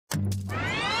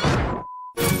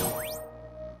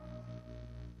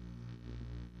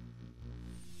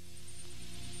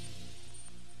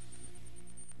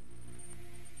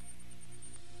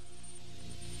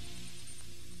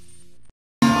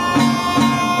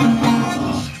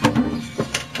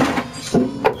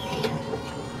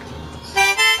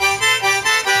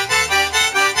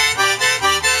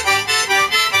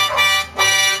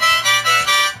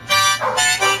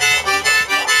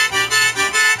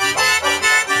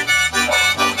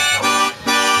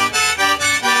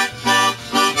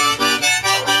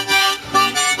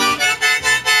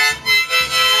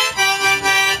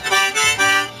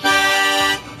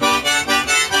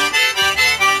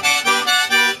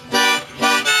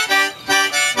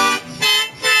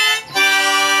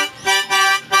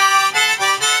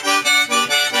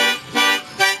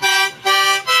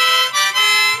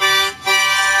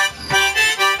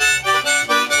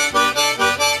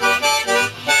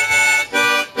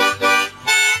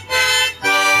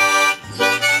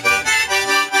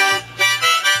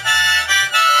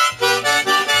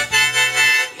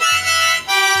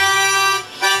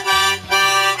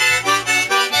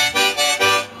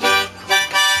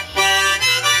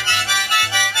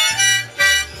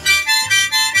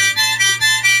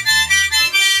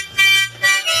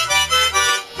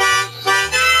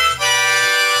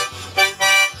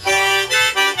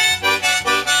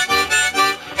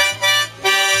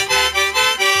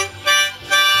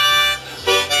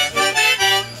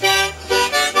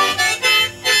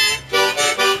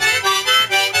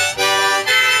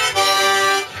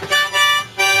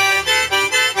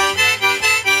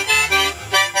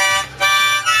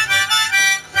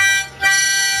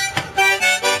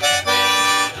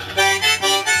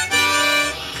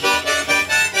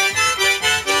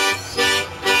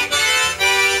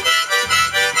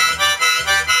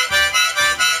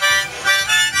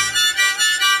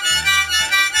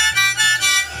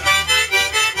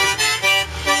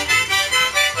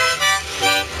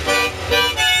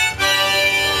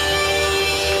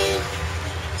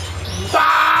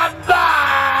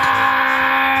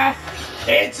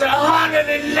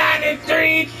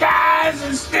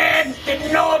193,000 steps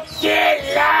to North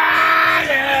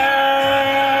Carolina.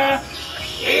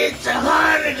 It's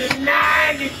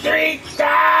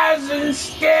 193,000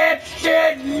 steps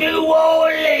to New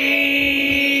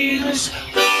Orleans.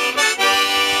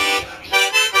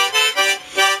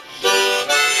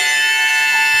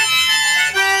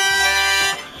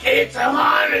 It's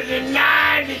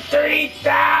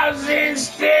 193,000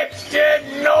 steps to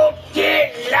North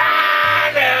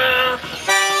Carolina.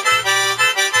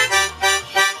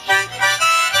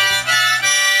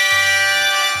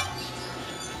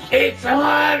 It's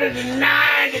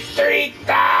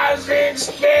 193,000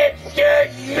 steps to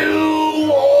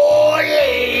New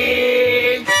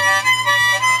Orleans.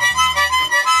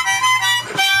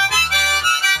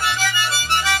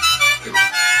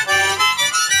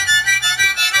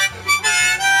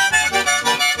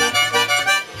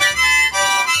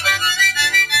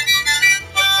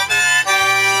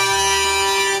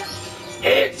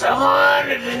 It's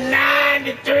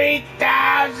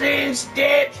 193,000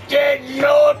 steps to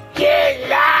North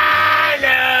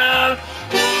Carolina.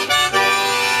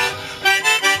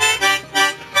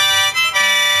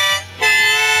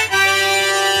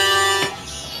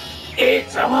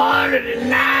 It's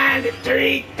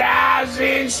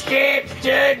 193,000 steps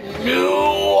to New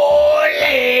Orleans.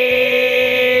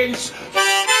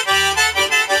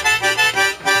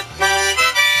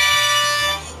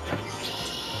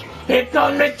 Here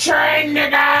come the train,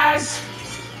 niggas.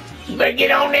 You better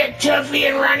get on that Tuffy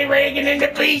and Ronnie Reagan into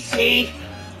BC.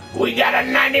 We got a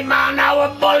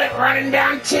 90-mile-an-hour bullet running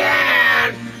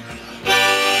downtown.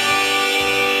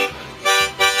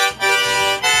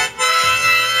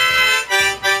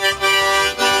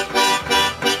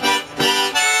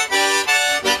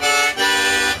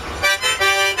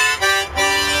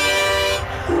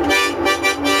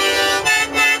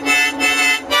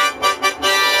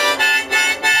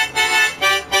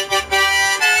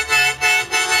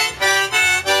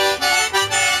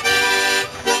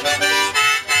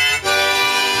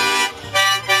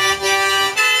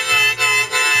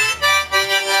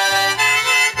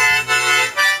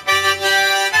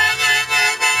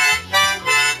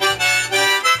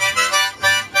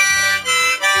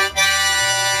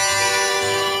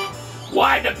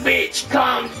 Why the bitch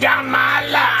comes down my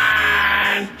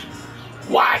line?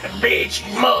 Why the bitch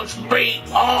must be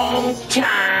on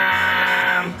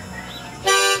time?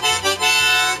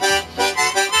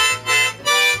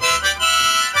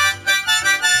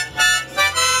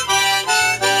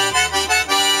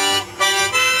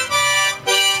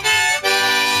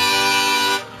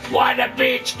 Why the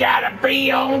bitch gotta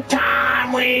be on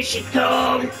time when she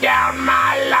comes down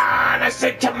my line? I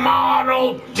said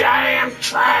tomorrow,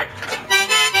 dAmtraC.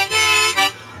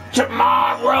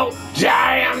 Tomorrow,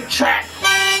 dAmtraC.